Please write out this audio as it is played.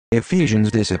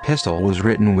Ephesians. This epistle was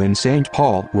written when St.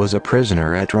 Paul was a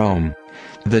prisoner at Rome.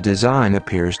 The design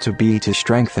appears to be to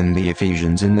strengthen the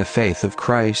Ephesians in the faith of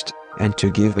Christ, and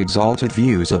to give exalted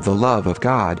views of the love of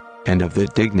God, and of the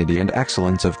dignity and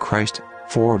excellence of Christ,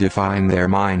 fortifying their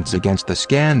minds against the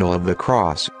scandal of the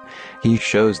cross. He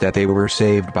shows that they were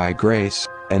saved by grace,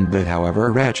 and that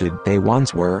however wretched they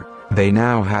once were, they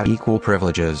now had equal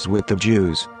privileges with the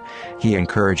Jews. He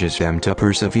encourages them to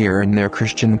persevere in their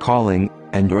Christian calling,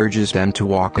 and urges them to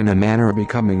walk in a manner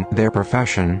becoming their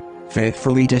profession,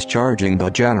 faithfully discharging the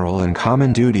general and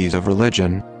common duties of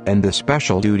religion, and the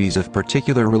special duties of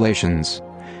particular relations.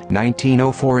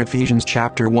 1904 Ephesians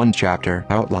chapter 1 chapter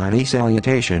outline a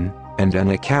salutation, and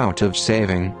an account of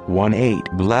saving 1:8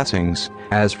 blessings,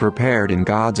 as prepared in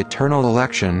God's eternal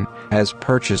election, as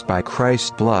purchased by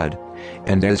Christ's blood,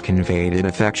 and as conveyed in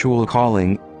effectual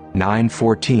calling.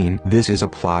 9:14 This is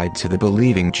applied to the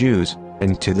believing Jews,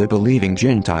 and to the believing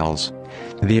Gentiles.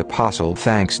 The apostle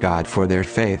thanks God for their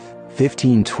faith,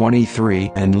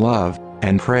 15:23, and love,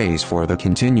 and prays for the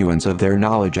continuance of their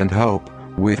knowledge and hope,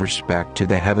 with respect to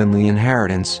the heavenly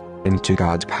inheritance, and to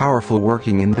God's powerful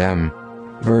working in them.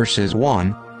 Verses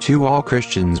 1-2 All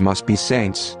Christians must be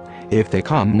saints. If they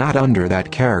come not under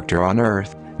that character on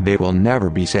earth, they will never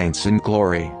be saints in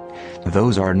glory.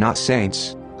 Those are not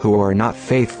saints, who are not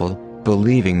faithful,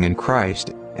 believing in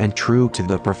Christ, and true to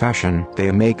the profession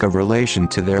they make of relation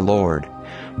to their Lord.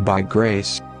 By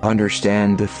grace,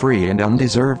 understand the free and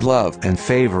undeserved love and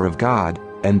favor of God,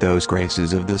 and those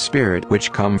graces of the Spirit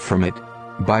which come from it.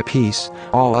 By peace,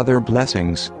 all other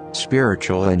blessings,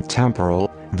 spiritual and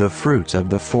temporal, the fruits of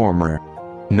the former.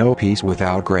 No peace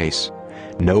without grace.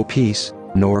 No peace,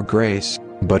 nor grace,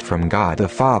 but from God the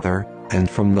Father, and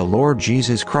from the Lord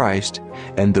Jesus Christ,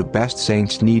 and the best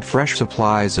saints need fresh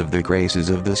supplies of the graces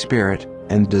of the Spirit,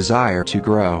 and desire to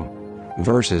grow.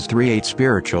 Verses 3-8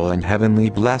 Spiritual and heavenly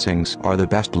blessings are the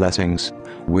best blessings,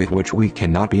 with which we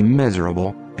cannot be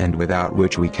miserable, and without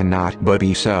which we cannot but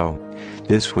be so.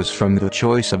 This was from the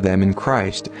choice of them in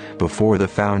Christ, before the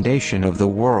foundation of the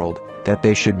world, that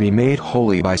they should be made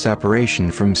holy by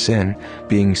separation from sin,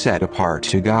 being set apart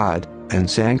to God, and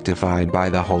sanctified by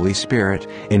the Holy Spirit,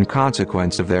 in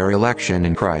consequence of their election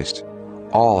in Christ.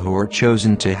 All who are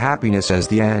chosen to happiness as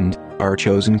the end, are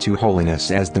chosen to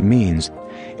holiness as the means.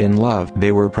 In love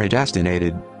they were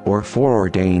predestinated, or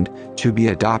foreordained, to be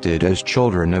adopted as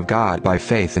children of God by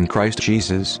faith in Christ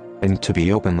Jesus, and to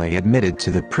be openly admitted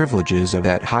to the privileges of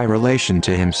that high relation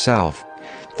to Himself.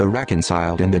 The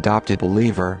reconciled and adopted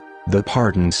believer, the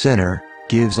pardoned sinner,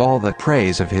 gives all the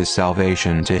praise of his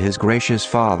salvation to his gracious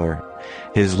Father.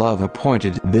 His love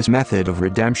appointed this method of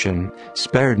redemption,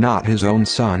 spared not His own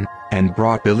Son, and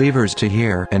brought believers to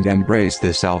hear and embrace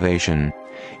this salvation.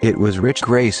 It was rich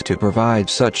grace to provide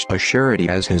such a surety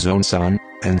as His own Son,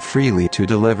 and freely to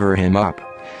deliver Him up.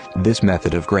 This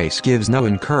method of grace gives no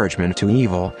encouragement to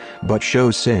evil, but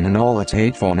shows sin in all its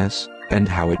hatefulness, and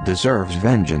how it deserves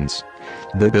vengeance.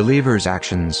 The believer's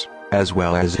actions, as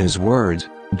well as his words,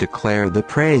 declare the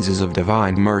praises of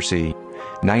divine mercy.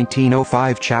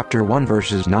 1905 chapter 1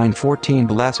 verses 9-14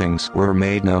 Blessings were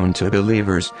made known to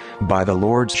believers, by the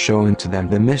Lord's showing to them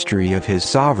the mystery of His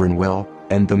sovereign will,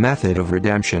 and the method of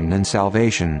redemption and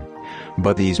salvation.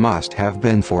 But these must have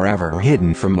been forever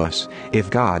hidden from us, if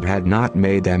God had not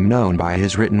made them known by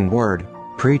His written word,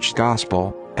 preached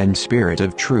gospel, and Spirit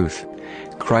of truth.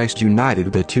 Christ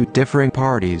united the two differing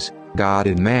parties, God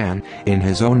and man, in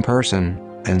His own person,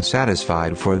 and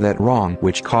satisfied for that wrong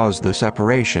which caused the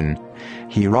separation.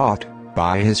 He wrought,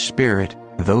 by His Spirit,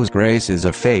 those graces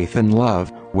of faith and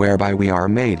love, whereby we are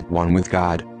made one with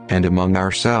God, and among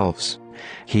ourselves.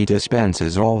 He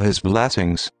dispenses all His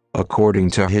blessings,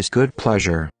 according to His good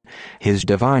pleasure. His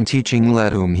divine teaching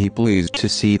led whom He pleased to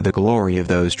see the glory of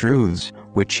those truths,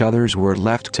 which others were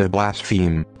left to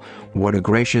blaspheme. What a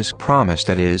gracious promise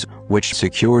that is, which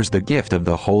secures the gift of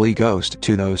the Holy Ghost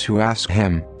to those who ask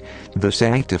Him. The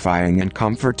sanctifying and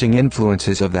comforting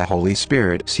influences of the Holy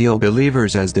Spirit seal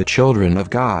believers as the children of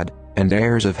God, and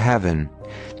heirs of heaven.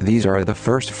 These are the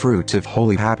first fruits of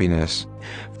holy happiness.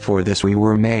 For this we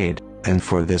were made, and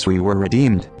for this we were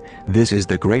redeemed. This is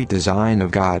the great design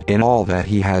of God in all that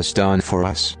He has done for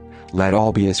us. Let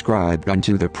all be ascribed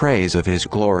unto the praise of His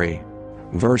glory.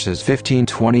 Verses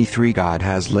 15-23 God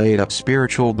has laid up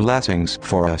spiritual blessings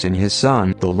for us in His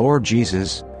Son, the Lord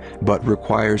Jesus, but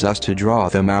requires us to draw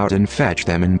them out and fetch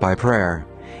them in by prayer.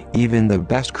 Even the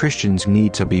best Christians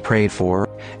need to be prayed for,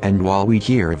 and while we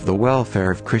hear of the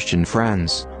welfare of Christian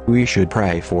friends, we should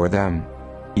pray for them.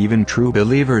 Even true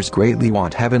believers greatly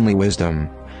want heavenly wisdom.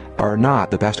 Are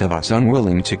not the best of us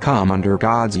unwilling to come under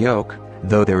God's yoke,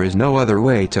 though there is no other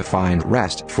way to find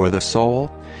rest for the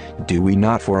soul? Do we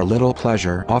not for a little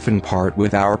pleasure often part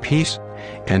with our peace?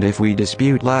 And if we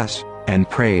dispute less, and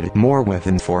prayed more with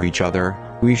and for each other,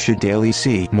 we should daily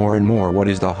see more and more what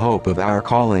is the hope of our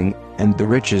calling, and the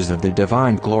riches of the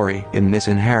divine glory in this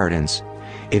inheritance.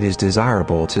 It is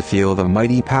desirable to feel the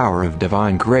mighty power of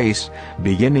divine grace,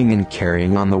 beginning and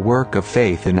carrying on the work of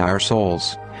faith in our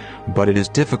souls. But it is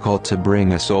difficult to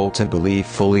bring a soul to believe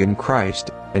fully in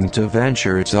Christ, and to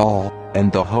venture its all,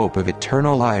 and the hope of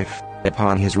eternal life,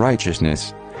 upon his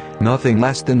righteousness. Nothing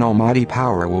less than almighty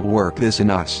power will work this in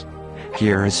us.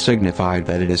 Here is signified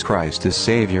that it is Christ as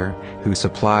Savior, who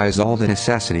supplies all the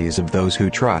necessities of those who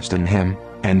trust in him,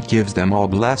 and gives them all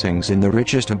blessings in the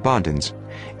richest abundance.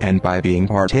 And by being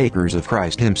partakers of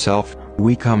Christ himself,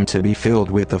 we come to be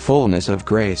filled with the fullness of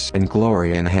grace and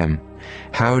glory in him.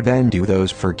 How then do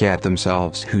those forget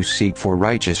themselves who seek for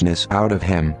righteousness out of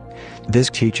him? This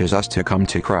teaches us to come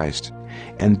to Christ.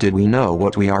 And did we know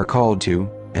what we are called to,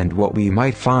 and what we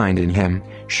might find in him,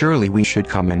 surely we should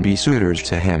come and be suitors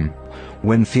to him.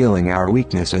 When feeling our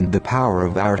weakness and the power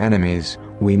of our enemies,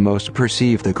 we most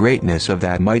perceive the greatness of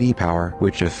that mighty power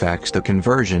which effects the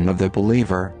conversion of the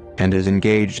believer, and is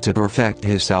engaged to perfect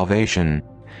his salvation.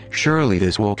 Surely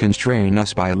this will constrain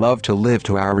us by love to live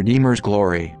to our Redeemer's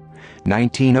glory.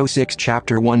 1906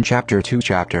 Chapter 1 Chapter 2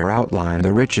 Chapter outline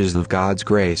the riches of God's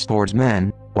grace towards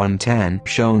men, 110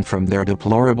 shown from their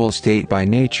deplorable state by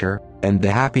nature, and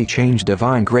the happy change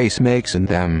divine grace makes in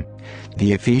them.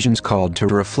 The Ephesians called to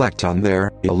reflect on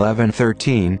their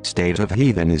 11:13 state of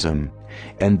heathenism,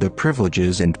 and the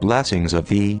privileges and blessings of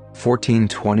the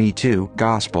 14:22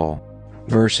 gospel.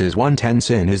 Verses 110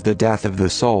 Sin is the death of the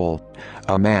soul.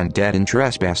 A man dead in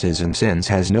trespasses and sins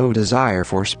has no desire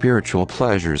for spiritual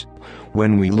pleasures.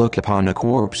 When we look upon a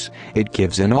corpse, it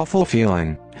gives an awful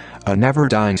feeling. A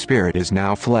never-dying spirit is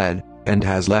now fled, and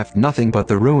has left nothing but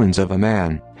the ruins of a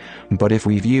man. But if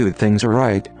we viewed things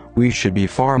aright, we should be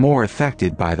far more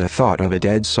affected by the thought of a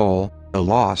dead soul, a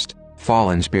lost,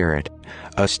 fallen spirit.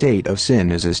 A state of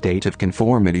sin is a state of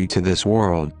conformity to this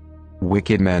world.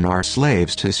 Wicked men are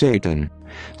slaves to Satan.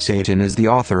 Satan is the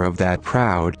author of that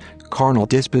proud, carnal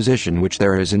disposition which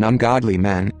there is in ungodly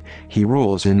men. He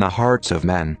rules in the hearts of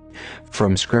men.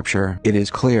 From Scripture it is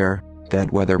clear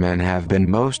that whether men have been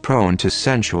most prone to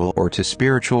sensual or to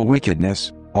spiritual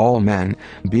wickedness, all men,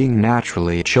 being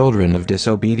naturally children of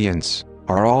disobedience,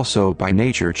 are also by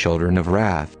nature children of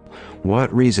wrath.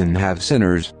 What reason have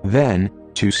sinners, then,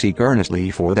 to seek earnestly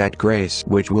for that grace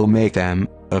which will make them,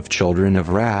 of children of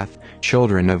wrath,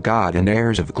 children of God and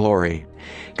heirs of glory?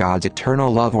 God's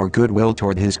eternal love or goodwill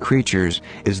toward his creatures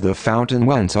is the fountain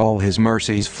whence all his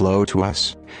mercies flow to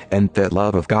us, and that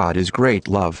love of God is great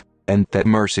love, and that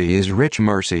mercy is rich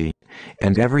mercy.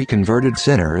 And every converted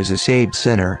sinner is a saved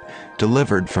sinner,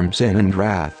 delivered from sin and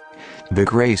wrath. The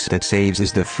grace that saves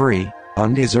is the free,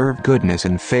 undeserved goodness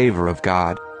and favor of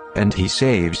God, and he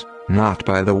saves, not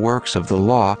by the works of the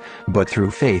law, but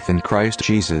through faith in Christ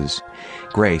Jesus.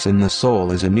 Grace in the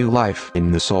soul is a new life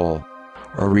in the soul.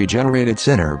 A regenerated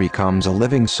sinner becomes a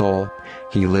living soul.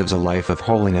 He lives a life of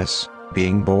holiness,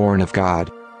 being born of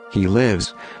God. He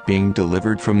lives, being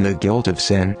delivered from the guilt of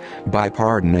sin, by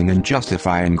pardoning and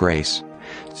justifying grace.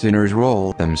 Sinners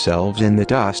roll themselves in the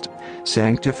dust.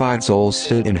 Sanctified souls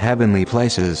sit in heavenly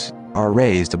places, are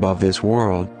raised above this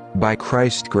world, by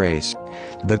Christ's grace.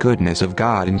 The goodness of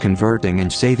God in converting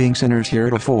and saving sinners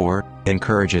heretofore,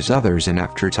 encourages others in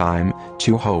after time,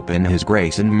 to hope in his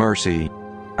grace and mercy.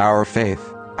 Our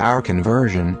faith, our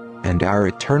conversion, and our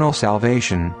eternal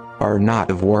salvation, are not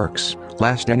of works,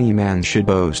 lest any man should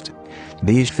boast.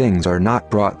 These things are not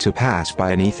brought to pass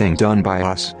by anything done by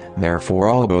us, therefore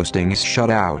all boasting is shut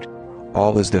out.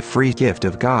 All is the free gift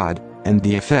of God, and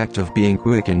the effect of being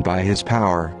quickened by his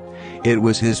power. It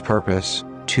was his purpose,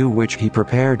 to which he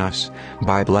prepared us,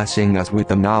 by blessing us with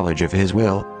the knowledge of his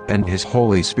will, and his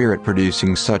Holy Spirit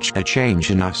producing such a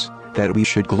change in us, that we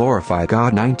should glorify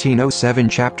God. 1907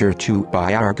 Chapter 2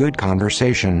 By our good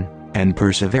conversation, and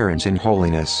perseverance in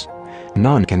holiness.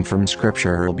 None can from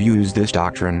Scripture abuse this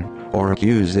doctrine, or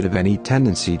accuse it of any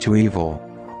tendency to evil.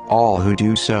 All who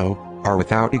do so, are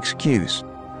without excuse.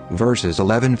 Verses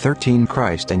 11-13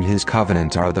 Christ and his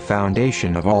covenant are the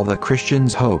foundation of all the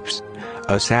Christian's hopes.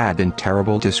 A sad and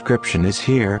terrible description is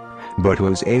here, but who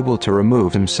is able to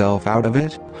remove himself out of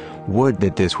it? Would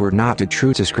that this were not a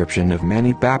true description of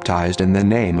many baptized in the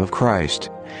name of Christ.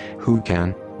 Who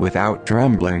can, without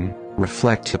trembling,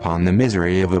 reflect upon the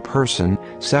misery of a person,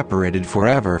 separated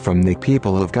forever from the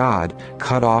people of God,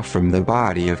 cut off from the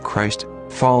body of Christ,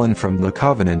 fallen from the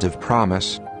covenant of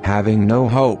promise, having no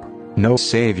hope, no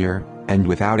Savior, and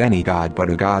without any God but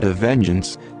a God of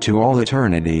vengeance, to all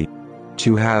eternity.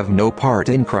 To have no part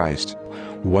in Christ.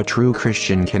 What true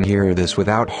Christian can hear this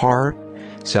without horror?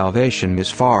 Salvation is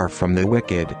far from the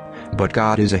wicked, but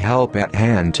God is a help at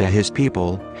hand to his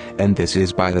people, and this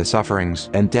is by the sufferings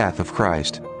and death of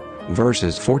Christ.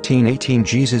 Verses 14-18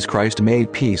 Jesus Christ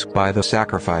made peace by the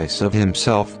sacrifice of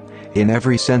himself. In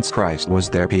every sense Christ was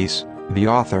their peace, the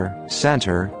author,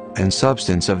 center, and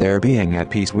substance of their being at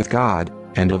peace with God,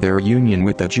 and of their union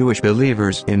with the Jewish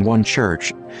believers in one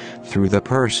church. Through the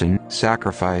person,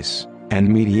 sacrifice, and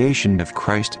mediation of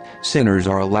Christ, sinners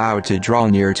are allowed to draw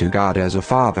near to God as a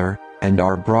Father, and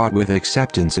are brought with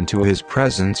acceptance into his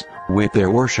presence, with their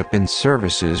worship and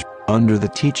services, under the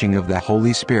teaching of the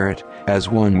Holy Spirit, as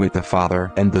one with the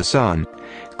Father and the Son.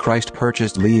 Christ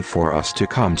purchased leave for us to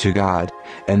come to God,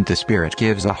 and the Spirit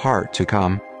gives a heart to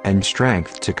come, and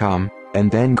strength to come,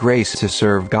 and then grace to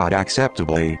serve God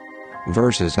acceptably.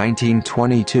 Verses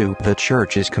 19-22 The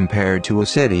church is compared to a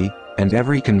city, and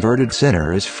every converted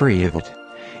sinner is free of it.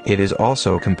 It is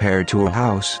also compared to a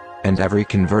house, and every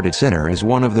converted sinner is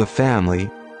one of the family,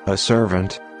 a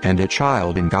servant, and a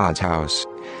child in God's house.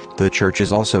 The church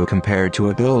is also compared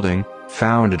to a building,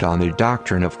 founded on the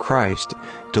doctrine of Christ,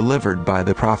 delivered by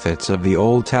the prophets of the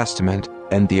Old Testament,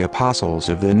 and the apostles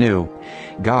of the New.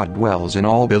 God dwells in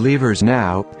all believers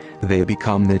now. They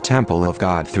become the temple of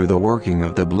God through the working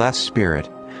of the blessed Spirit.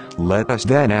 Let us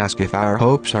then ask if our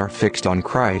hopes are fixed on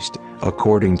Christ,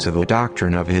 according to the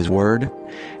doctrine of his word.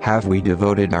 Have we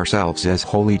devoted ourselves as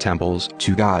holy temples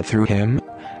to God through him?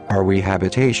 Are we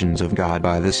habitations of God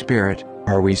by the Spirit?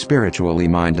 Are we spiritually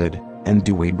minded, and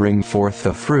do we bring forth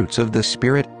the fruits of the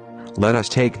Spirit? Let us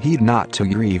take heed not to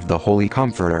grieve the Holy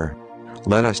Comforter.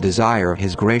 Let us desire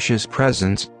his gracious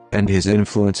presence, and his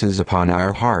influences upon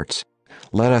our hearts.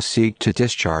 Let us seek to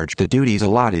discharge the duties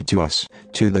allotted to us,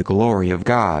 to the glory of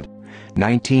God.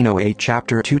 1908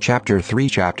 Chapter 2 Chapter 3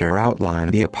 Chapter Outline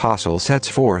The Apostle sets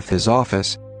forth his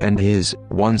office, and his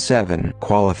 1:7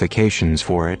 qualifications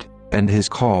for it, and his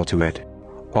call to it.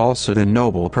 Also the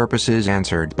noble purposes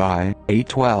answered by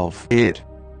 8:12 it.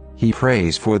 He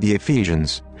prays for the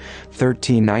Ephesians.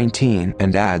 13:19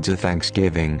 and adds a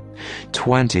thanksgiving.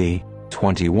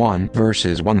 20:21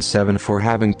 verses 1-7 For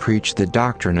having preached the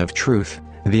doctrine of truth,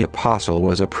 the apostle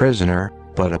was a prisoner,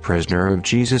 but a prisoner of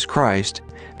Jesus Christ,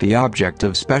 the object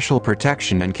of special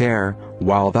protection and care,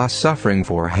 while thus suffering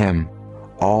for him.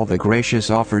 All the gracious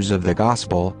offers of the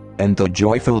gospel, and the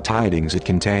joyful tidings it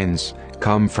contains,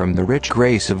 come from the rich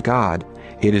grace of God.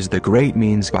 It is the great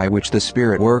means by which the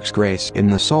Spirit works grace in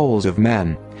the souls of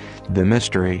men. The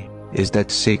mystery is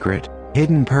that secret,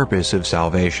 hidden purpose of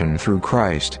salvation through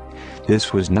Christ.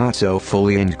 This was not so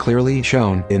fully and clearly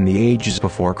shown in the ages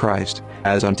before Christ,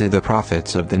 as unto the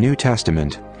prophets of the New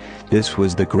Testament. This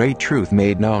was the great truth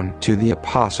made known to the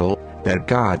apostle, that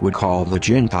God would call the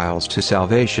Gentiles to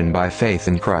salvation by faith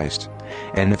in Christ.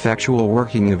 An effectual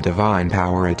working of divine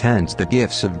power attends the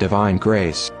gifts of divine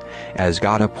grace. As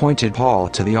God appointed Paul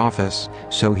to the office,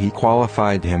 so he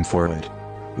qualified him for it.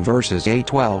 Verses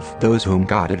 8-12 Those whom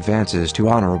God advances to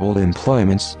honorable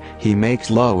employments, he makes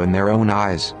low in their own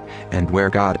eyes. And where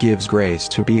God gives grace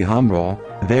to be humble,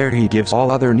 there he gives all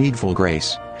other needful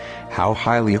grace. How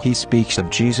highly he speaks of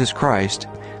Jesus Christ,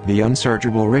 the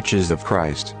unsearchable riches of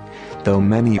Christ. Though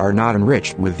many are not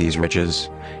enriched with these riches,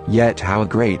 yet how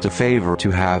great a favor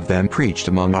to have them preached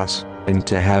among us, and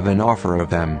to have an offer of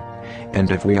them.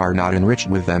 And if we are not enriched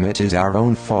with them, it is our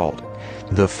own fault.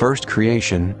 The first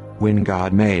creation, when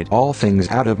God made all things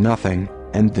out of nothing,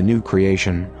 and the new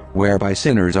creation, whereby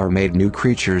sinners are made new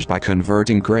creatures by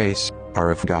converting grace,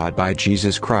 are of God by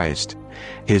Jesus Christ.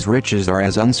 His riches are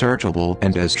as unsearchable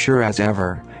and as sure as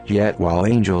ever, yet while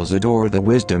angels adore the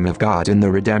wisdom of God in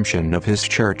the redemption of his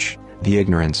church, the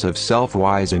ignorance of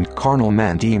self-wise and carnal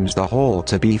men deems the whole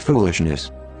to be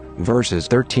foolishness. Verses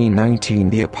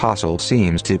 13-19 The apostle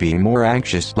seems to be more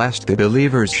anxious lest the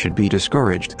believers should be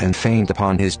discouraged and faint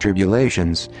upon his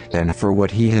tribulations, than for what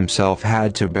he himself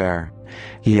had to bear.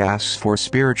 He asks for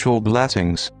spiritual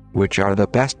blessings, which are the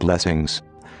best blessings.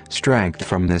 Strength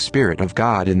from the Spirit of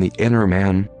God in the inner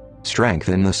man, strength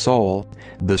in the soul,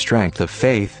 the strength of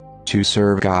faith, to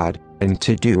serve God, and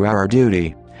to do our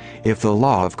duty. If the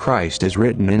law of Christ is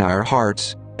written in our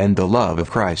hearts, and the love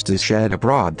of Christ is shed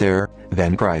abroad there,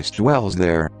 then Christ dwells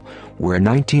there. Where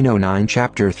 1909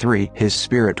 Chapter 3 His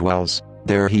Spirit dwells,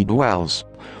 there he dwells.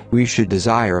 We should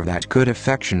desire that good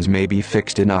affections may be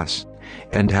fixed in us.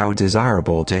 And how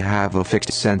desirable to have a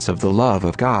fixed sense of the love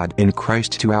of God in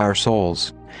Christ to our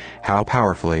souls. How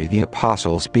powerfully the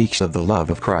apostle speaks of the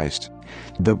love of Christ.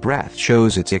 The breadth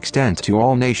shows its extent to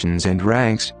all nations and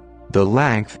ranks. The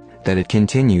length, that it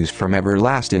continues from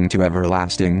everlasting to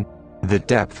everlasting. The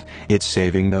depth, it's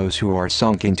saving those who are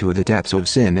sunk into the depths of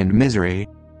sin and misery.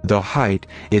 The height,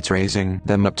 it's raising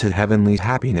them up to heavenly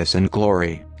happiness and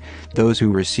glory. Those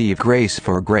who receive grace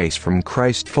for grace from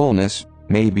Christ's fullness,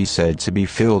 may be said to be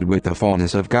filled with the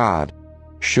fullness of God.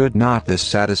 Should not this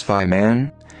satisfy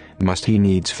man? Must he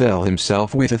needs fill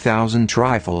himself with 1,000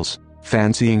 trifles,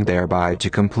 fancying thereby to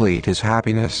complete his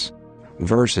happiness?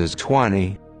 Verses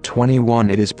 20, 21.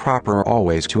 It is proper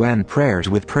always to end prayers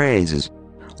with praises.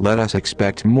 Let us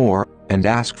expect more, and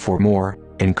ask for more,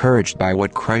 encouraged by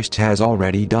what Christ has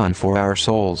already done for our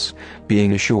souls,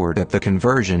 being assured that the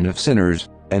conversion of sinners,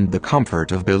 and the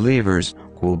comfort of believers,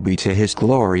 will be to his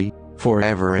glory,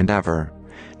 forever and ever.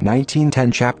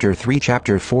 1910 Chapter 3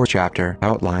 Chapter 4 Chapter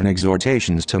Outline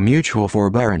Exhortations to mutual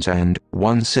forbearance and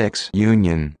 1:6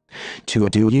 Union. To a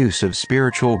due use of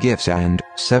spiritual gifts and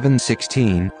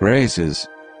 7:16 Graces.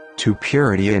 To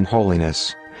purity and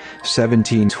holiness.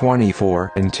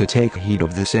 17:24 And to take heed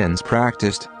of the sins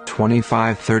practiced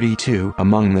 25:32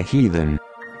 among the heathen.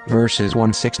 Verses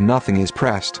 1:6 Nothing is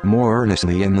pressed more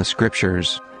earnestly in the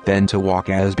Scriptures than to walk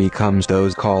as becomes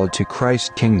those called to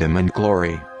Christ's kingdom and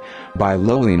glory. By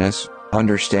lowliness,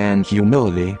 understand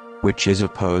humility, which is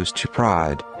opposed to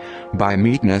pride. By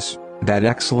meekness, that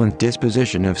excellent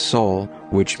disposition of soul,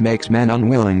 which makes men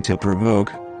unwilling to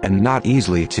provoke, and not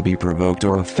easily to be provoked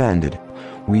or offended.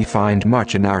 We find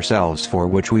much in ourselves for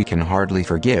which we can hardly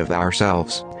forgive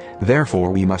ourselves. Therefore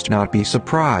we must not be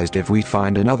surprised if we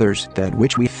find in others that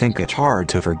which we think it hard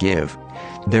to forgive.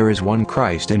 There is one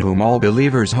Christ in whom all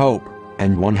believers hope,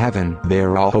 and one heaven they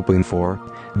are all hoping for.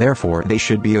 Therefore they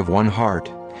should be of one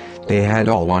heart. They had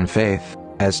all one faith,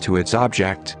 as to its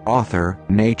object, author,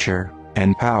 nature,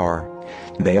 and power.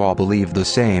 They all believed the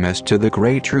same as to the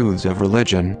great truths of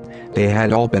religion. They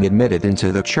had all been admitted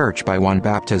into the church by one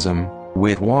baptism,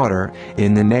 with water,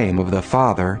 in the name of the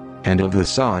Father, and of the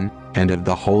Son, and of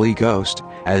the Holy Ghost,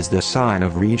 as the sign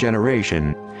of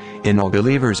regeneration. In all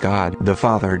believers God the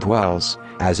Father dwells,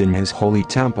 as in his holy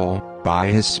temple, by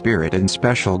his Spirit and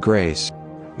special grace.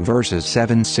 Verses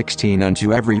 7:16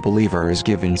 Unto every believer is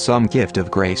given some gift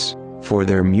of grace, for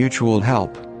their mutual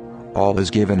help. All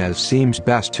is given as seems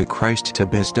best to Christ to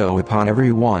bestow upon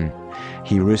every one.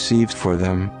 He received for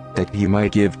them, that he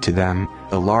might give to them,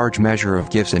 a large measure of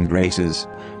gifts and graces,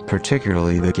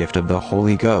 particularly the gift of the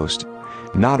Holy Ghost.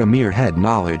 Not a mere head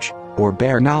knowledge, or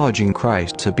bare knowledge in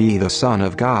Christ to be the Son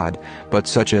of God, but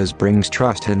such as brings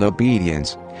trust and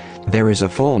obedience. There is a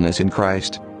fullness in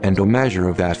Christ, and a measure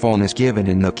of that fullness given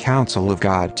in the counsel of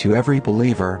God to every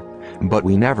believer. But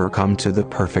we never come to the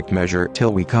perfect measure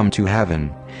till we come to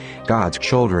heaven. God's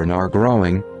children are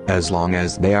growing, as long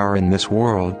as they are in this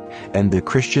world, and the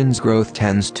Christian's growth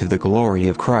tends to the glory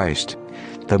of Christ.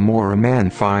 The more a man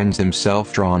finds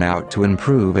himself drawn out to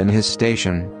improve in his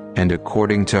station, and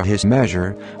according to his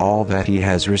measure, all that he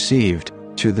has received,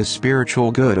 to the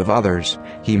spiritual good of others,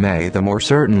 he may the more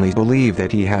certainly believe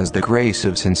that he has the grace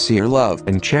of sincere love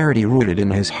and charity rooted in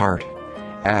his heart.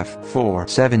 F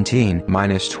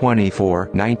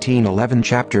 4:17-24 19:11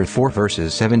 Chapter 4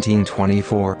 verses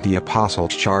 17-24 The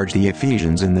apostles charge the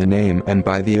Ephesians in the name and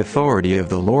by the authority of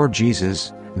the Lord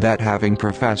Jesus, that having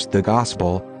professed the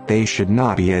gospel, they should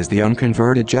not be as the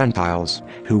unconverted Gentiles,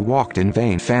 who walked in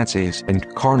vain fancies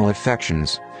and carnal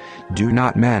affections. Do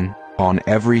not men, on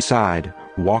every side,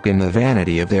 walk in the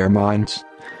vanity of their minds?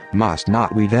 Must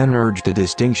not we then urge the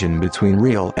distinction between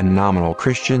real and nominal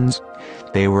Christians?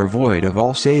 They were void of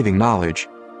all saving knowledge.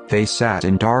 They sat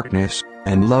in darkness,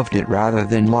 and loved it rather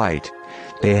than light.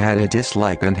 They had a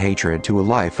dislike and hatred to a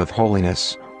life of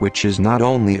holiness, which is not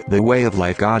only the way of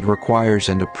life God requires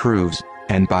and approves,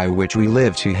 and by which we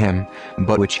live to Him,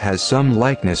 but which has some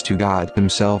likeness to God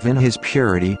Himself in His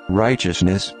purity,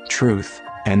 righteousness, truth,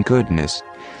 and goodness.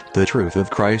 The truth of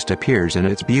Christ appears in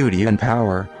its beauty and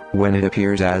power, when it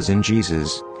appears as in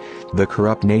Jesus. The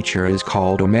corrupt nature is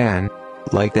called a man.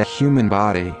 Like the human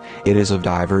body, it is of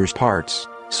divers parts,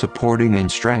 supporting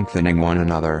and strengthening one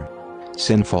another.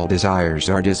 Sinful desires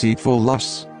are deceitful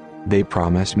lusts. They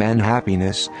promise men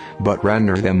happiness, but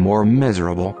render them more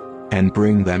miserable, and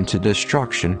bring them to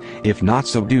destruction, if not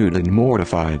subdued and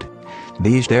mortified.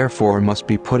 These therefore must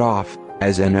be put off,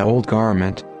 as an old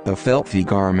garment, a filthy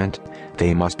garment.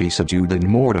 They must be subdued and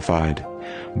mortified.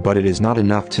 But it is not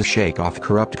enough to shake off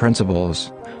corrupt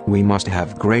principles. We must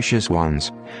have gracious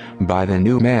ones. By the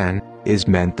new man, is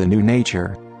meant the new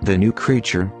nature, the new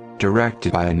creature,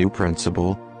 directed by a new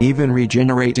principle, even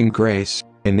regenerating grace,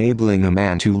 enabling a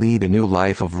man to lead a new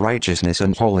life of righteousness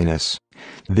and holiness.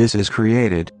 This is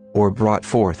created, or brought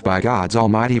forth by God's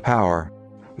almighty power.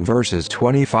 Verses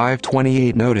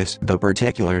 25-28 notice the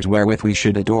particulars wherewith we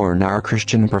should adorn our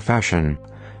Christian profession.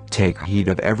 Take heed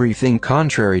of everything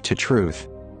contrary to truth.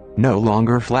 No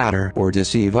longer flatter or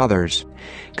deceive others.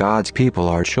 God's people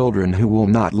are children who will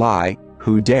not lie,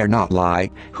 who dare not lie,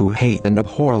 who hate and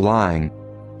abhor lying.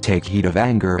 Take heed of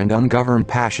anger and ungoverned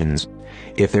passions.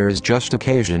 If there is just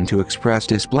occasion to express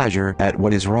displeasure at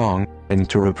what is wrong, and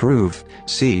to reprove,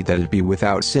 see that it be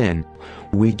without sin.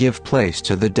 We give place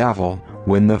to the devil,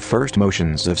 when the first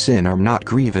motions of sin are not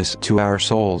grievous to our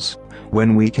souls,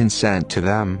 when we consent to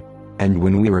them, and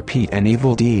when we repeat an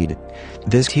evil deed.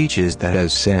 This teaches that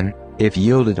as sin, if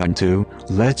yielded unto,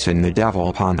 lets in the devil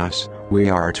upon us, we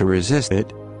are to resist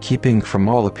it, keeping from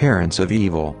all appearance of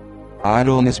evil.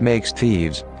 Idleness makes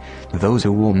thieves. Those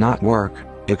who will not work,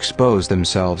 expose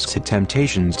themselves to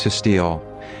temptations to steal.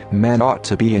 Men ought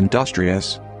to be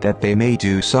industrious, that they may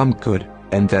do some good,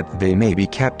 and that they may be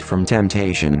kept from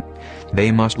temptation.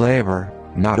 They must labor,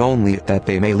 not only that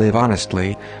they may live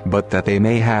honestly, but that they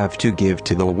may have to give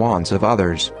to the wants of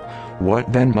others.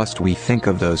 What then must we think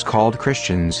of those called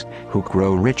Christians, who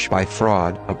grow rich by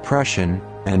fraud, oppression,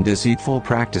 and deceitful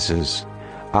practices?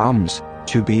 Alms,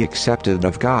 to be accepted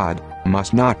of God,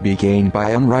 must not be gained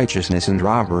by unrighteousness and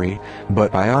robbery,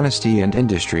 but by honesty and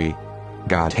industry.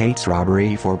 God hates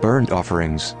robbery for burnt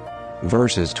offerings.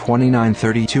 Verses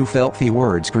 29-32 Filthy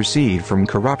words proceed from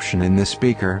corruption in the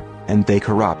speaker, and they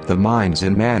corrupt the minds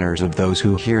and manners of those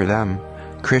who hear them.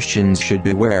 Christians should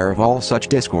beware of all such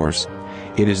discourse.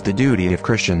 It is the duty of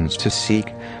Christians to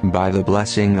seek, by the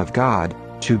blessing of God,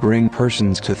 to bring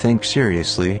persons to think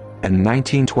seriously, and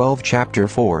 19:12 chapter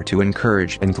 4 to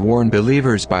encourage and warn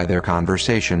believers by their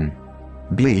conversation.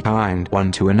 Be kind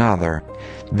one to another.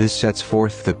 This sets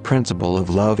forth the principle of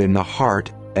love in the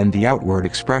heart, and the outward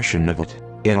expression of it,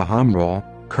 in a humble,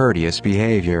 courteous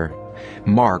behavior.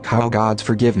 Mark how God's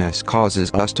forgiveness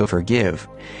causes us to forgive.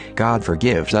 God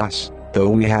forgives us, though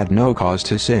we had no cause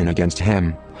to sin against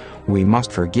Him. We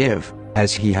must forgive,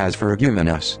 as He has forgiven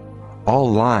us. All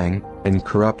lying, and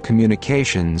corrupt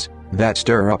communications, that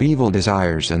stir up evil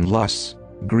desires and lusts,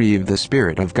 grieve the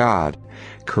Spirit of God.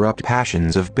 Corrupt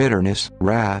passions of bitterness,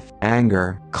 wrath,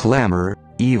 anger, clamor,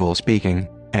 evil speaking,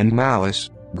 and malice,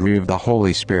 grieve the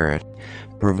Holy Spirit.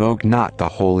 Provoke not the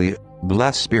Holy,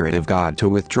 blessed Spirit of God to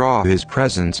withdraw His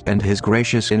presence and His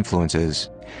gracious influences.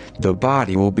 The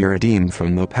body will be redeemed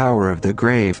from the power of the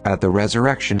grave at the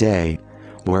resurrection day.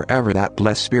 Wherever that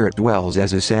blessed Spirit dwells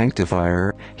as a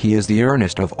sanctifier, He is the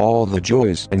earnest of all the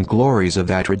joys and glories of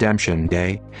that redemption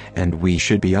day, and we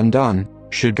should be undone,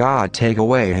 should God take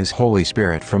away His Holy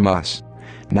Spirit from us.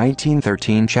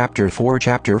 19:13 chapter 4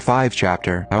 chapter 5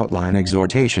 chapter outline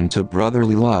exhortation to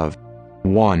brotherly love.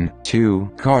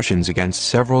 1:2 Cautions against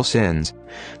several sins.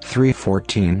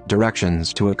 3:14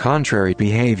 Directions to a contrary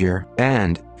behavior,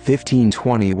 and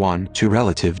 15:21 to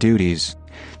relative duties.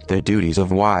 The duties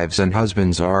of wives and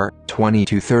husbands are,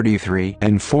 20-33,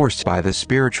 enforced by the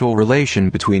spiritual relation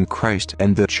between Christ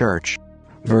and the Church.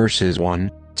 Verses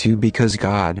 1-2 Because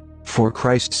God, for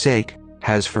Christ's sake,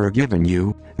 has forgiven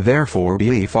you, therefore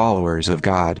be followers of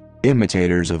God,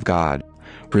 imitators of God.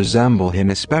 Resemble Him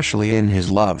especially in His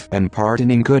love and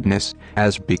pardoning goodness,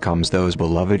 as becomes those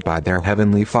beloved by their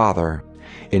Heavenly Father.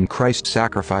 In Christ's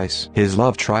sacrifice His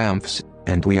love triumphs,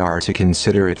 and we are to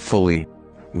consider it fully.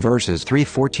 Verses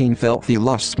 3-14 Filthy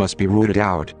lusts must be rooted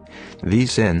out.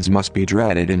 These sins must be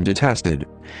dreaded and detested.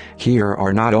 Here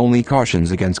are not only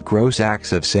cautions against gross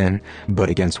acts of sin, but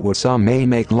against what some may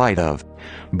make light of.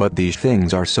 But these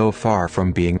things are so far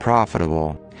from being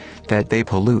profitable, that they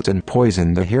pollute and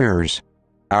poison the hearers.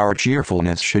 Our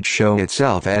cheerfulness should show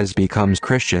itself as becomes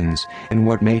Christians, in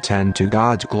what may tend to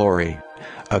God's glory.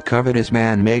 A covetous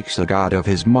man makes a god of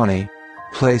his money,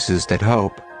 places that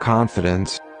hope,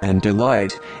 confidence, and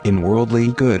delight in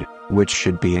worldly good, which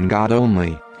should be in God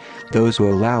only. Those who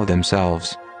allow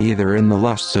themselves, either in the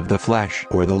lusts of the flesh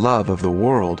or the love of the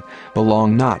world,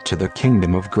 belong not to the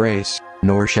kingdom of grace,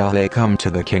 nor shall they come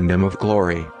to the kingdom of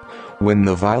glory. When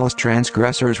the vilest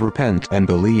transgressors repent and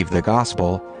believe the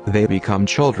gospel, they become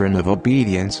children of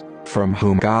obedience, from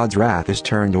whom God's wrath is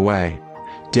turned away.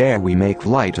 Dare we make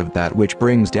light of that which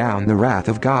brings down the wrath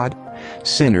of God?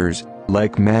 Sinners,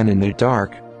 like men in the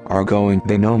dark, are going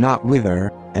they know not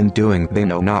whither, and doing they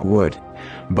know not what.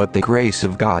 But the grace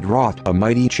of God wrought a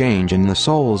mighty change in the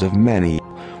souls of many.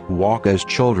 Walk as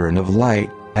children of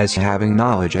light, as having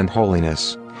knowledge and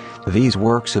holiness. These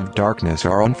works of darkness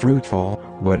are unfruitful,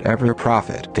 whatever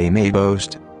profit they may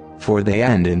boast, for they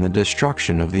end in the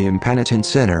destruction of the impenitent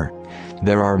sinner.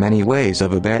 There are many ways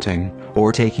of abetting,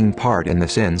 or taking part in the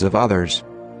sins of others,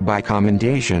 by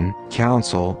commendation,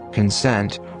 counsel,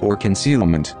 consent, or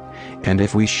concealment. And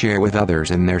if we share with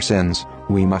others in their sins,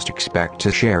 we must expect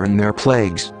to share in their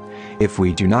plagues. If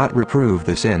we do not reprove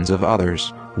the sins of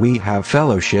others, we have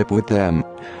fellowship with them.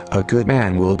 A good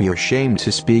man will be ashamed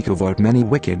to speak of what many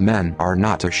wicked men are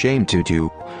not ashamed to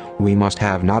do. We must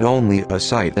have not only a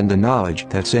sight and a knowledge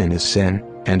that sin is sin,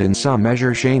 and in some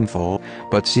measure shameful,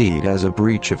 but see it as a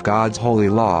breach of God's holy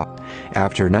law.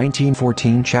 After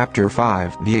 1914 chapter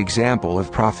 5, the example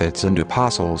of prophets and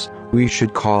apostles, we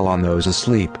should call on those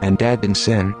asleep and dead in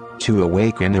sin, to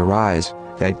awake and arise,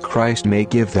 that Christ may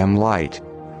give them light.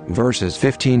 Verses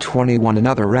 15-21.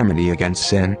 Another remedy against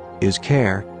sin is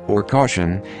care, or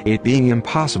caution, it being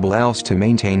impossible else to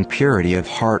maintain purity of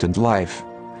heart and life.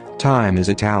 Time is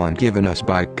a talent given us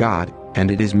by God, and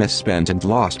it is misspent and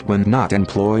lost when not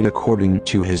employed according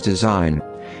to His design.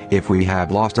 If we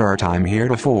have lost our time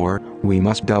heretofore, we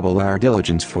must double our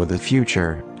diligence for the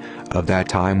future. Of that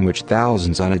time which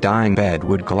thousands on a dying bed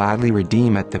would gladly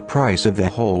redeem at the price of the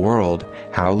whole world,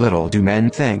 how little do men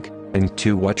think, and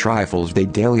to what trifles they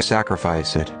daily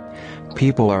sacrifice it.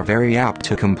 People are very apt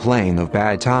to complain of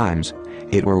bad times.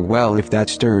 It were well if that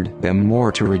stirred them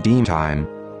more to redeem time.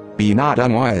 Be not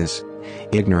unwise.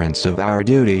 Ignorance of our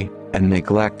duty, and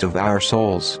neglect of our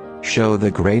souls, show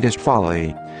the greatest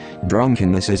folly.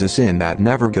 Drunkenness is a sin that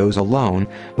never goes alone,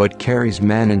 but carries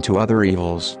men into other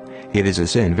evils. It is a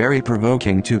sin very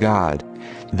provoking to God.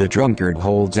 The drunkard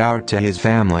holds out to his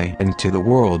family and to the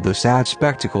world the sad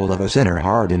spectacle of a sinner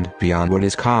hardened beyond what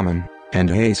is common, and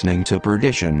hastening to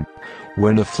perdition.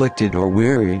 When afflicted or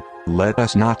weary, let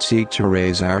us not seek to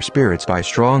raise our spirits by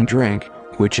strong drink,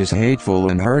 which is hateful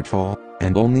and hurtful,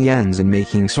 and only ends in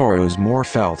making sorrows more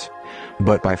felt.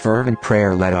 But by fervent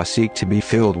prayer let us seek to be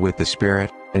filled with the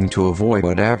Spirit, and to avoid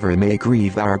whatever may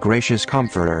grieve our gracious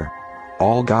Comforter.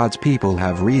 All God's people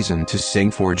have reason to sing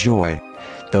for joy.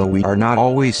 Though we are not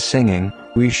always singing,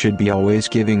 we should be always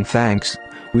giving thanks.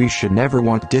 We should never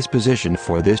want disposition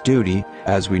for this duty,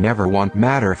 as we never want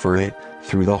matter for it,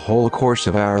 through the whole course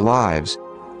of our lives.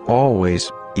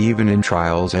 Always, even in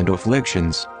trials and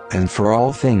afflictions, and for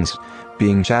all things,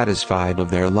 being satisfied of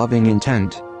their loving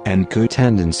intent and good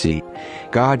tendency,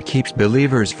 God keeps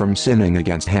believers from sinning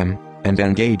against Him, and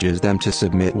engages them to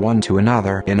submit one to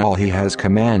another in all He has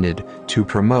commanded, to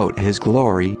promote His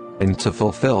glory, and to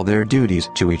fulfill their duties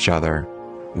to each other.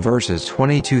 Verses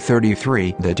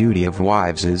 20-33. The duty of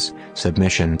wives is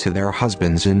submission to their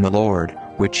husbands in the Lord,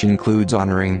 which includes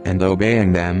honoring and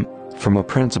obeying them, from a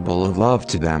principle of love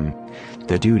to them.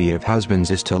 The duty of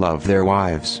husbands is to love their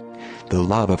wives. The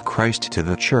love of Christ to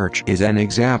the church is an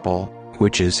example,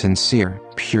 which is sincere,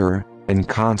 pure, and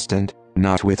constant,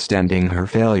 notwithstanding her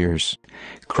failures.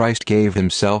 Christ gave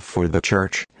Himself for the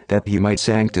church, that He might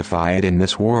sanctify it in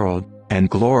this world, and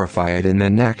glorify it in the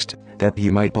next, that He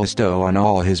might bestow on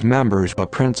all His members a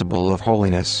principle of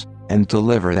holiness, and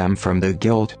deliver them from the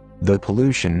guilt, the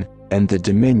pollution, and the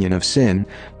dominion of sin,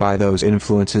 by those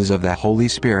influences of the Holy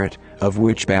Spirit, of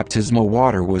which baptismal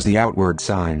water was the outward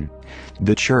sign.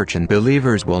 The church and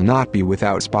believers will not be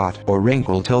without spot or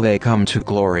wrinkle till they come to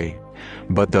glory.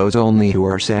 But those only who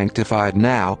are sanctified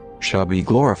now, shall be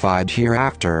glorified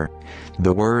hereafter.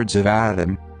 The words of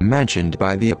Adam, mentioned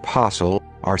by the apostle,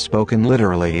 are spoken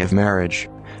literally of marriage,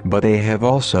 but they have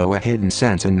also a hidden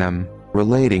sense in them,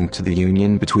 relating to the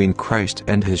union between Christ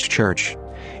and His church.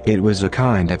 It was a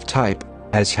kind of type,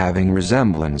 as having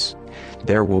resemblance.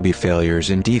 There will be failures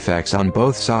and defects on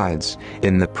both sides,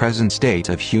 in the present state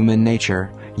of human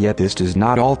nature, yet this does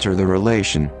not alter the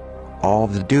relation. All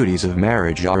the duties of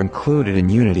marriage are included in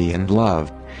unity and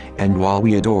love. And while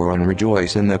we adore and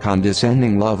rejoice in the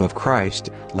condescending love of Christ,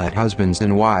 let husbands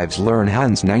and wives learn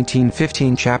hence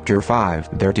 19:15 chapter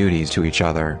 5 their duties to each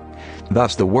other.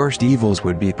 Thus the worst evils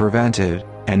would be prevented,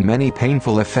 and many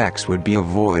painful effects would be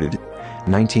avoided.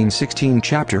 19:16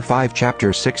 chapter 5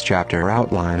 chapter 6 chapter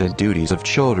outline the duties of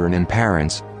children and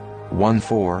parents.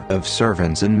 1:4 of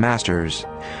servants and masters.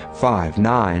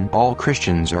 5:9 all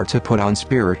Christians are to put on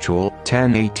spiritual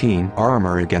 10:18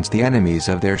 armor against the enemies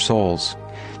of their souls.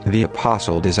 The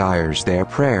apostle desires their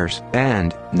prayers,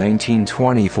 and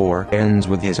 19:24 ends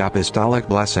with his apostolic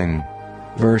blessing.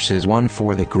 Verses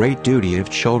 1-4 the great duty of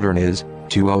children is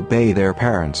to obey their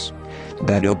parents.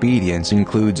 That obedience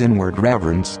includes inward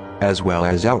reverence, as well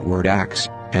as outward acts,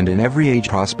 and in every age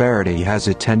prosperity has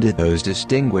attended those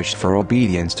distinguished for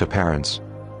obedience to parents.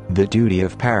 The duty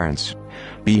of parents: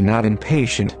 be not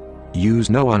impatient, use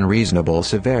no unreasonable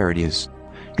severities.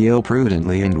 Deal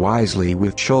prudently and wisely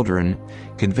with children,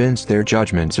 convince their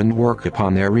judgments and work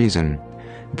upon their reason.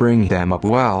 Bring them up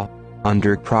well,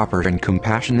 under proper and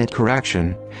compassionate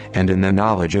correction, and in the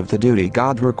knowledge of the duty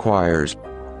God requires.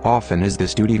 Often is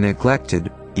this duty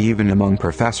neglected, even among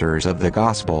professors of the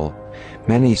gospel.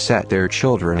 Many set their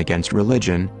children against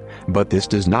religion, but this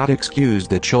does not excuse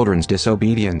the children's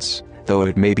disobedience, though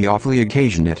it may be awfully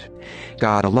occasionate.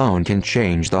 God alone can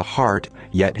change the heart,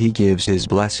 yet He gives His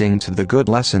blessing to the good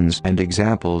lessons and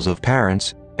examples of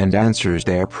parents, and answers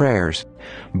their prayers.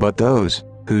 But those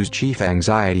whose chief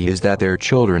anxiety is that their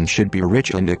children should be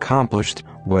rich and accomplished,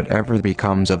 whatever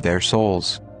becomes of their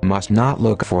souls, must not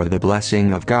look for the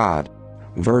blessing of God.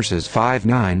 Verses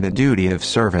 5-9. The duty of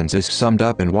servants is summed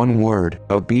up in one word: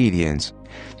 obedience.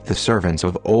 The servants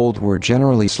of old were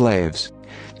generally slaves.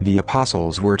 The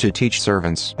apostles were to teach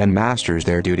servants and masters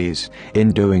their duties,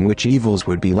 in doing which evils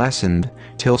would be lessened,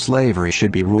 till slavery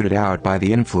should be rooted out by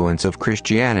the influence of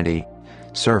Christianity.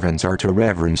 Servants are to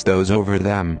reverence those over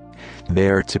them. They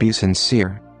are to be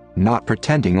sincere, not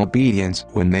pretending obedience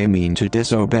when they mean to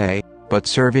disobey, but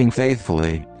serving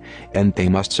faithfully. And they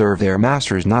must serve their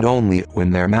masters not only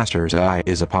when their master's eye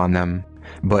is upon them,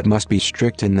 but must be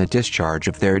strict in the discharge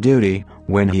of their duty,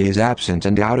 when he is absent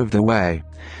and out of the way.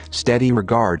 Steady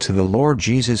regard to the Lord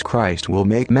Jesus Christ will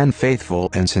make men faithful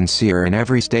and sincere in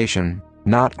every station,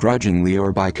 not grudgingly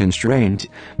or by constraint,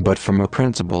 but from a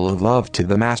principle of love to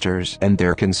the masters and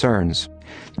their concerns.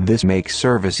 This makes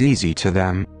service easy to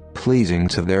them, pleasing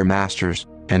to their masters,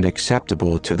 and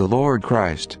acceptable to the Lord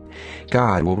Christ.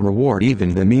 God will reward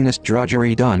even the meanest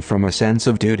drudgery done from a sense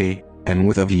of duty, and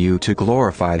with a view to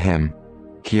glorify Him.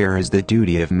 Here is the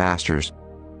duty of masters.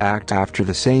 Act after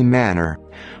the same manner.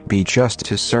 Be just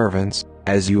to servants,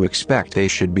 as you expect they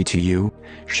should be to you.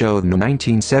 Show them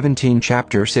 19:17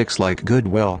 chapter 6 like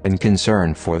goodwill and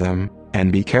concern for them,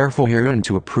 and be careful herein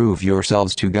to approve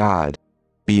yourselves to God.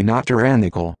 Be not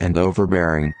tyrannical and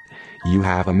overbearing. You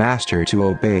have a master to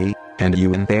obey, and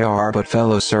you and they are but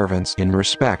fellow servants in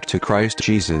respect to Christ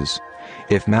Jesus.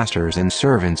 If masters and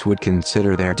servants would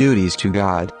consider their duties to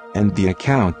God, and the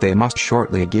account they must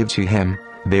shortly give to Him,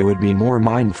 they would be more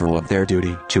mindful of their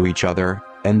duty to each other,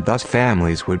 and thus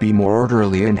families would be more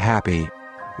orderly and happy.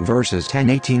 Verses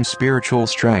 10-18. Spiritual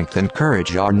strength and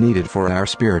courage are needed for our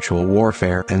spiritual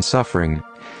warfare and suffering.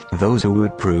 Those who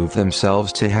would prove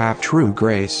themselves to have true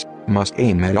grace, must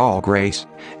aim at all grace,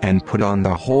 and put on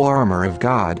the whole armor of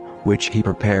God, which He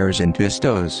prepares and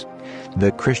bestows.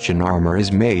 The Christian armor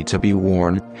is made to be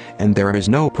worn, and there is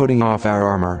no putting off our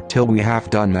armor till we have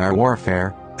done our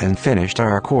warfare, and finished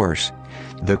our course.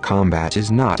 The combat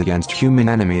is not against human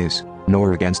enemies,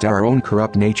 nor against our own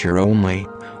corrupt nature only.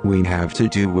 We have to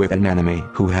do with an enemy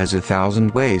who has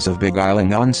 1,000 ways of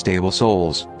beguiling unstable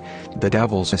souls. The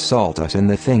devils assault us in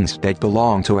the things that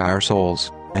belong to our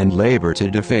souls, and labor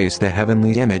to deface the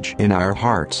heavenly image in our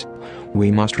hearts.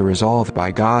 We must resolve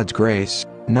by God's grace,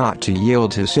 not to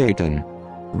yield to Satan.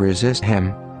 Resist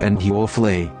him, and he will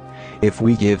flee. If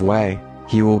we give way,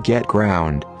 he will get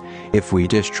ground. If we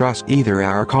distrust either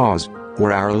our cause,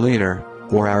 or our leader,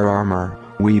 or our armor,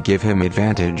 we give him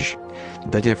advantage.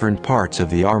 The different parts of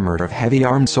the armor of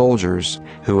heavy-armed soldiers,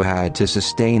 who had to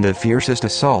sustain the fiercest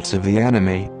assaults of the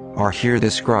enemy, are here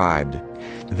described.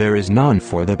 There is none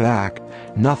for the back,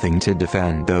 nothing to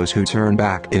defend those who turn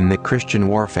back in the Christian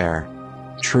warfare.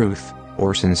 Truth,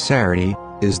 or sincerity,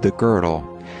 is the girdle.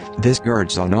 This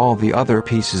girds on all the other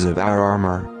pieces of our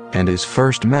armor, and is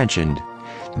first mentioned.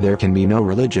 There can be no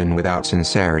religion without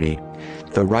sincerity.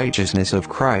 The righteousness of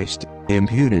Christ,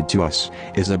 imputed to us,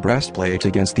 is a breastplate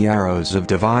against the arrows of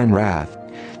divine wrath.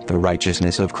 The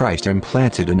righteousness of Christ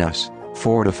implanted in us,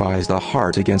 fortifies the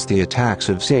heart against the attacks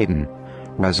of Satan.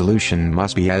 Resolution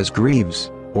must be as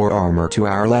greaves, or armor to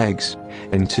our legs,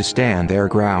 and to stand their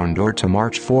ground or to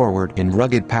march forward in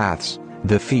rugged paths,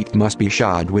 the feet must be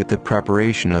shod with the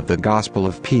preparation of the gospel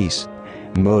of peace.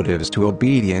 Motives to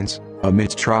obedience,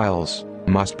 amidst trials,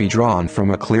 must be drawn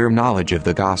from a clear knowledge of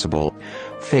the gospel.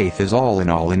 Faith is all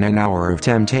in an hour of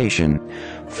temptation.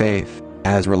 Faith,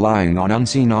 as relying on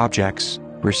unseen objects,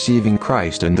 receiving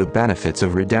Christ and the benefits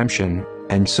of redemption,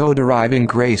 and so deriving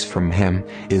grace from Him,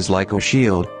 is like a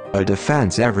shield, a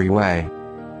defense every way.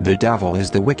 The devil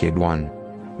is the wicked one.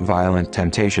 Violent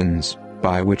temptations,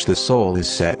 by which the soul is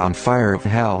set on fire of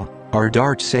hell, are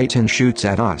darts Satan shoots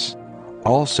at us.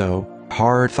 Also,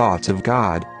 hard thoughts of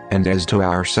God, and as to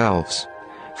ourselves.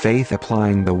 Faith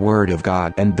applying the Word of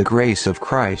God and the grace of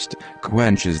Christ,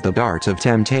 quenches the darts of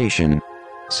temptation.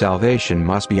 Salvation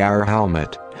must be our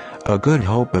helmet. A good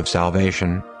hope of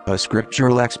salvation, a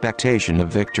scriptural expectation of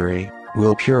victory,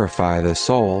 will purify the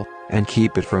soul, and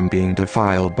keep it from being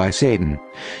defiled by Satan.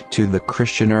 To the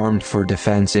Christian armed for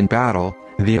defense in battle,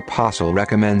 the Apostle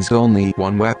recommends only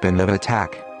one weapon of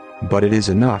attack. But it is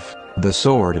enough, the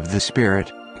sword of the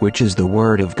Spirit, which is the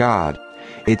Word of God.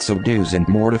 It subdues and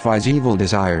mortifies evil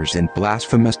desires and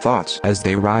blasphemous thoughts as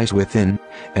they rise within,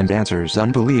 and answers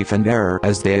unbelief and error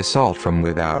as they assault from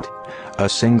without. A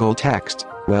single text,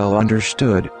 well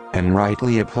understood, and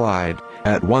rightly applied,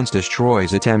 at once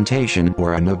destroys a temptation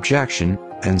or an objection,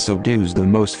 and subdues the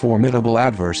most formidable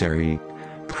adversary.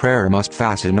 Prayer must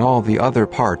fasten all the other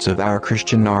parts of our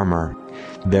Christian armor.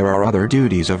 There are other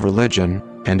duties of religion,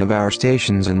 and of our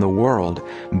stations in the world,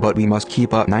 but we must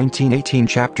keep up 19:18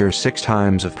 chapter 6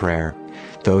 times of prayer.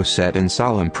 Though set in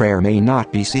solemn prayer may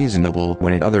not be seasonable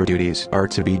when other duties are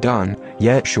to be done,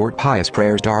 yet short pious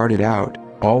prayers darted out,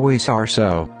 always are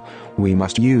so. We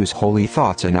must use holy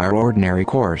thoughts in our ordinary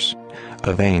course.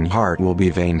 A vain heart will be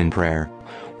vain in prayer.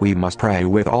 We must pray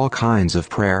with all kinds of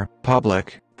prayer,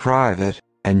 public, private,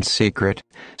 and secret,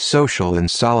 social and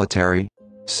solitary,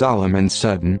 solemn and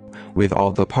sudden, with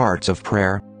all the parts of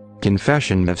prayer,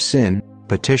 confession of sin,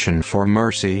 petition for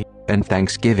mercy, and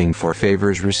thanksgiving for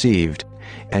favors received.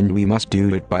 And we must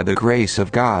do it by the grace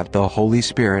of God the Holy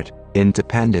Spirit, in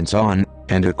dependence on,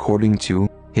 and according to,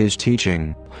 His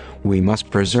teaching. We must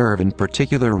preserve in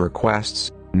particular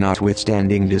requests,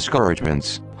 notwithstanding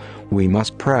discouragements. We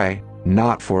must pray,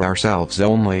 not for ourselves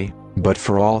only, but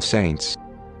for all saints.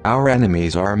 Our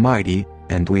enemies are mighty,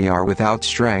 and we are without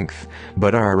strength,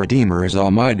 but our Redeemer is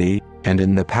almighty, and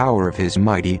in the power of His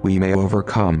mighty we may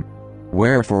overcome.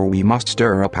 Wherefore we must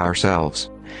stir up ourselves.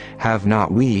 Have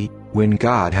not we, when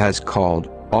God has called,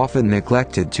 often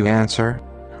neglected to answer?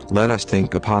 Let us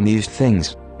think upon these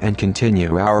things, and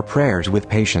continue our prayers with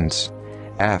patience.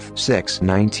 F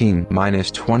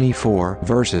 6:19-24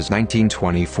 verses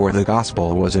 19-24. The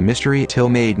gospel was a mystery till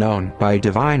made known by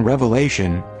divine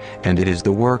revelation, and it is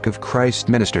the work of Christ's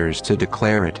ministers to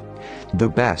declare it. The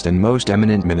best and most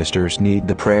eminent ministers need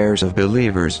the prayers of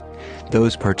believers.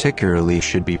 Those particularly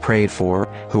should be prayed for,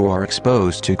 who are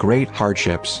exposed to great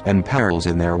hardships and perils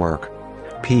in their work.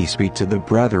 Peace be to the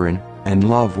brethren, and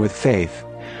love with faith.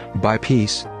 By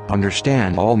peace,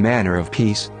 understand all manner of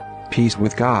peace, peace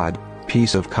with God,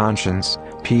 peace of conscience,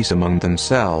 peace among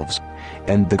themselves,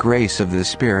 and the grace of the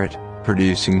Spirit,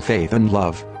 producing faith and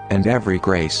love, and every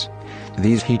grace.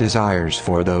 These He desires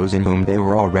for those in whom they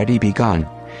were already begun.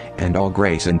 And all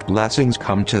grace and blessings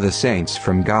come to the saints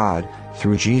from God,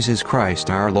 through Jesus Christ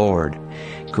our Lord.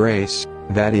 Grace,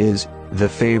 that is, the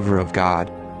favor of God,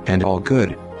 and all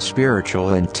good,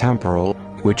 spiritual and temporal,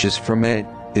 which is from it,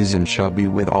 is and shall be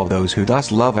with all those who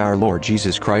thus love our Lord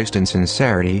Jesus Christ in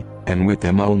sincerity, and with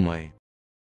Him only.